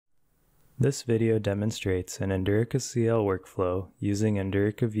This video demonstrates an Endurica CL workflow using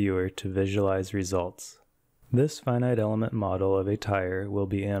Endurica Viewer to visualize results. This finite element model of a tire will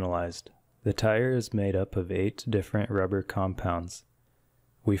be analyzed. The tire is made up of 8 different rubber compounds.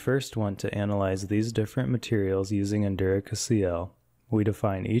 We first want to analyze these different materials using Endurica CL. We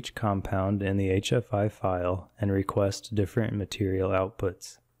define each compound in the HFI file and request different material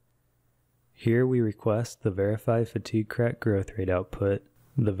outputs. Here we request the verify fatigue crack growth rate output,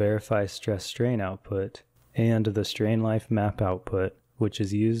 the verify stress strain output, and the strain life map output, which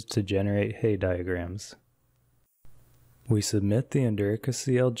is used to generate hay diagrams. We submit the Endurica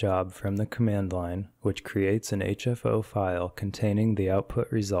CL job from the command line, which creates an HFO file containing the output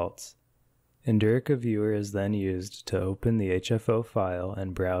results. Endurica Viewer is then used to open the HFO file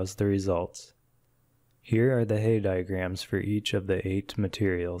and browse the results. Here are the hay diagrams for each of the 8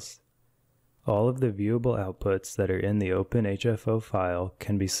 materials. All of the viewable outputs that are in the open HFO file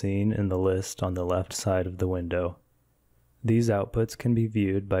can be seen in the list on the left side of the window. These outputs can be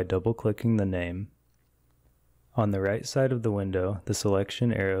viewed by double-clicking the name. On the right side of the window, the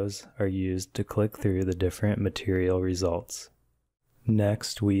selection arrows are used to click through the different material results.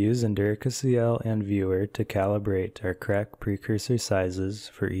 Next, we use Endurica CL and Viewer to calibrate our crack precursor sizes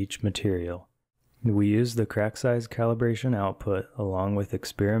for each material. We use the crack size calibration output along with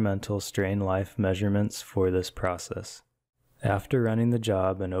experimental strain life measurements for this process. After running the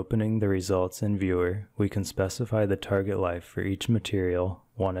job and opening the results in Viewer, we can specify the target life for each material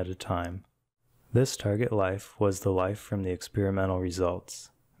one at a time. This target life was the life from the experimental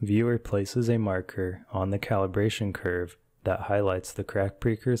results. Viewer places a marker on the calibration curve that highlights the crack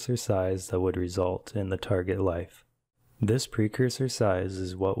precursor size that would result in the target life. This precursor size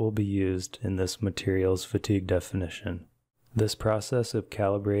is what will be used in this material's fatigue definition. This process of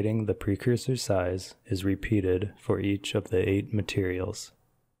calibrating the precursor size is repeated for each of the 8 materials.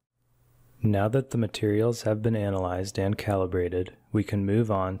 Now that the materials have been analyzed and calibrated, we can move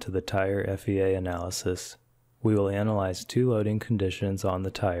on to the tire FEA analysis. We will analyze 2 loading conditions on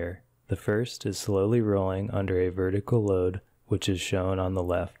the tire. The first is slowly rolling under a vertical load, which is shown on the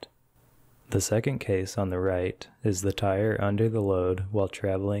left. The second case on the right is the tire under the load while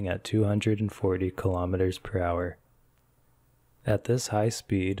traveling at 240 km per hour. At this high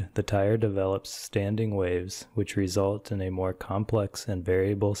speed, the tire develops standing waves, which result in a more complex and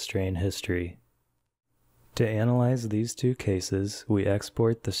variable strain history. To analyze these 2 cases, we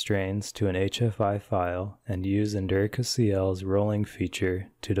export the strains to an HFI file and use Endurica CL's rolling feature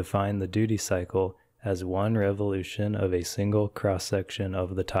to define the duty cycle as 1 revolution of a single cross-section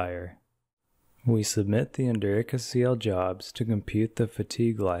of the tire. We submit the Endurica CL jobs to compute the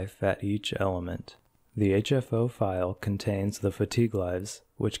fatigue life at each element. The HFO file contains the fatigue lives,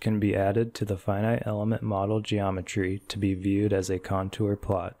 which can be added to the finite element model geometry to be viewed as a contour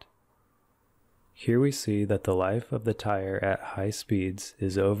plot. Here we see that the life of the tire at high speeds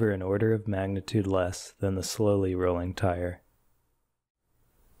is over an order of magnitude less than the slowly rolling tire.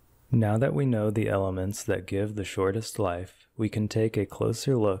 Now that we know the elements that give the shortest life, we can take a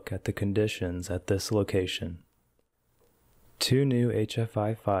closer look at the conditions at this location. 2 new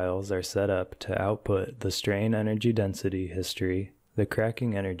HFI files are set up to output the strain energy density history, the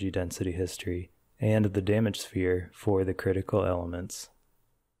cracking energy density history, and the damage sphere for the critical elements.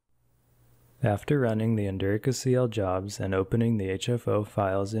 After running the Endurica CL jobs and opening the HFO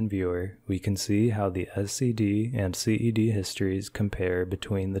files in Viewer, we can see how the SCD and CED histories compare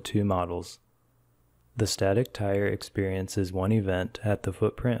between the 2 models. The static tire experiences 1 event at the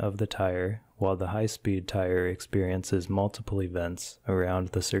footprint of the tire, while the high-speed tire experiences multiple events around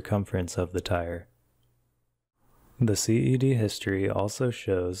the circumference of the tire. The CED history also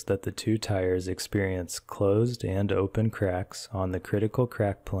shows that the 2 tires experience closed and open cracks on the critical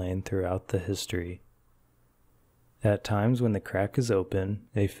crack plane throughout the history. At times when the crack is open,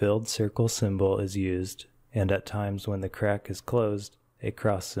 a filled circle symbol is used, and at times when the crack is closed, a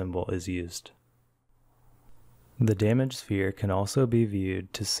cross symbol is used. The damage sphere can also be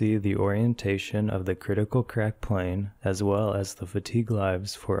viewed to see the orientation of the critical crack plane as well as the fatigue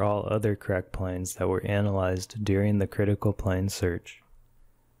lives for all other crack planes that were analyzed during the critical plane search.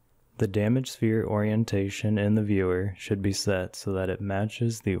 The damage sphere orientation in the viewer should be set so that it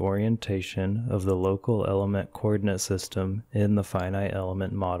matches the orientation of the local element coordinate system in the finite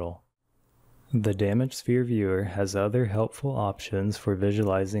element model. The damage sphere viewer has other helpful options for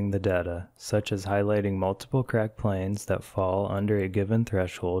visualizing the data, such as highlighting multiple crack planes that fall under a given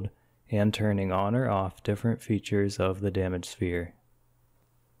threshold and turning on or off different features of the damage sphere.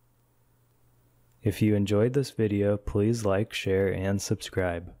 If you enjoyed this video, please like, share, and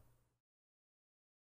subscribe.